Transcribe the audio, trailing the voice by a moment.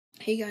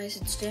Hey guys,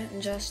 it's Dan and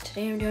Just.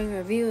 Today I'm doing a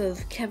review of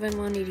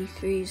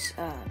Kevin183’s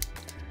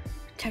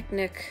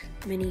Technic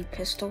mini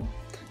pistol.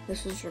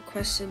 This was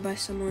requested by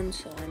someone,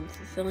 so I'm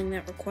fulfilling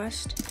that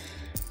request.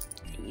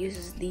 It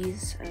uses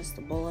these as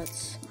the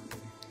bullets,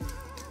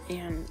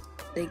 and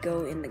they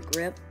go in the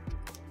grip.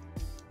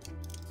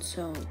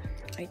 So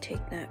I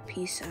take that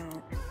piece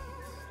out,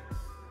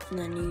 and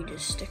then you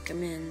just stick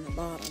them in the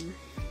bottom.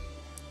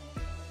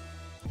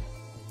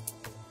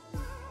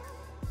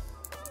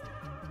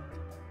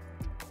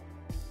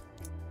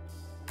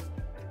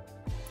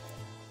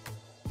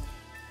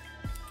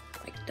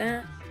 Like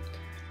that,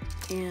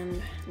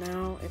 and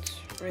now it's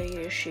ready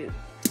to shoot.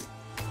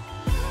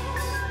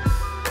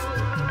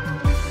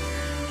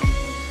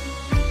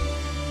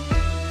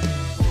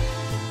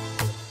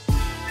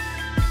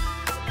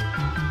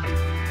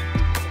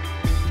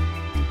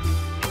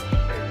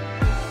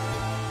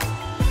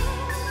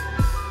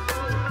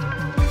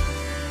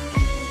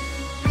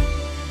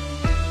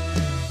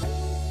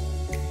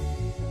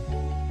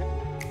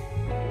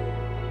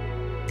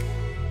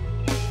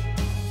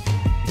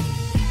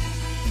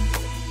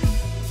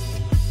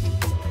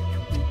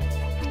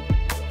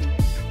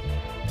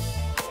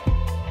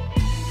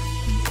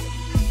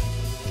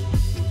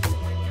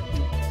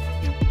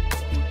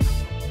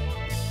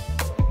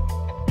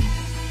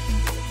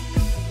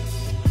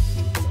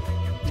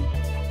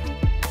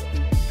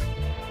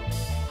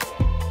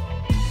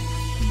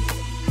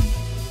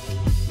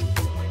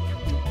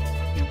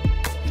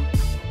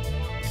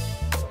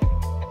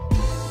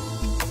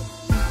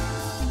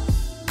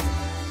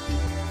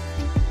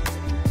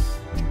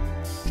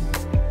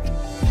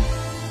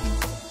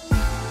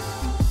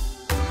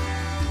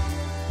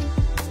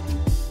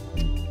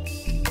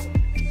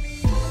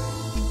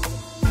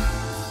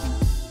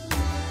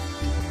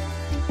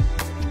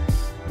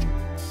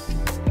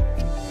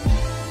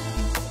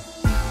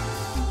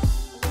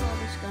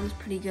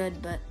 Pretty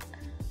good, but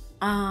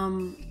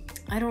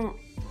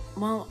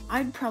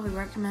I'd probably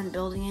recommend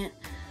building it,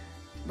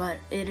 but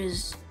it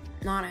is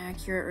not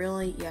accurate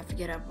really. You have to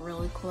get up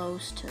really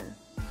close to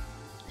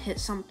hit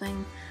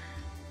something,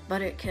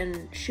 but it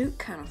can shoot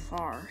kind of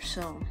far.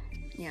 So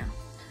yeah,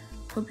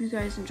 hope you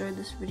guys enjoyed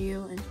this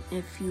video, and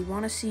if you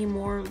want to see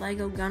more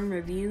Lego gun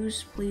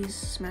reviews, please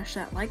smash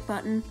that like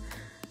button,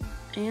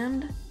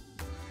 and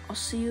I'll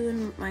see you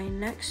in my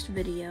next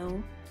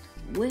video,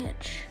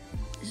 which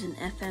is an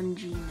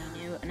FMG9.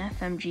 An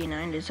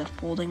FMG9 is a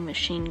folding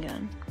machine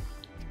gun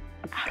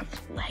out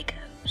of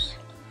Legos.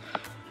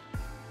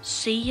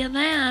 See you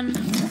then!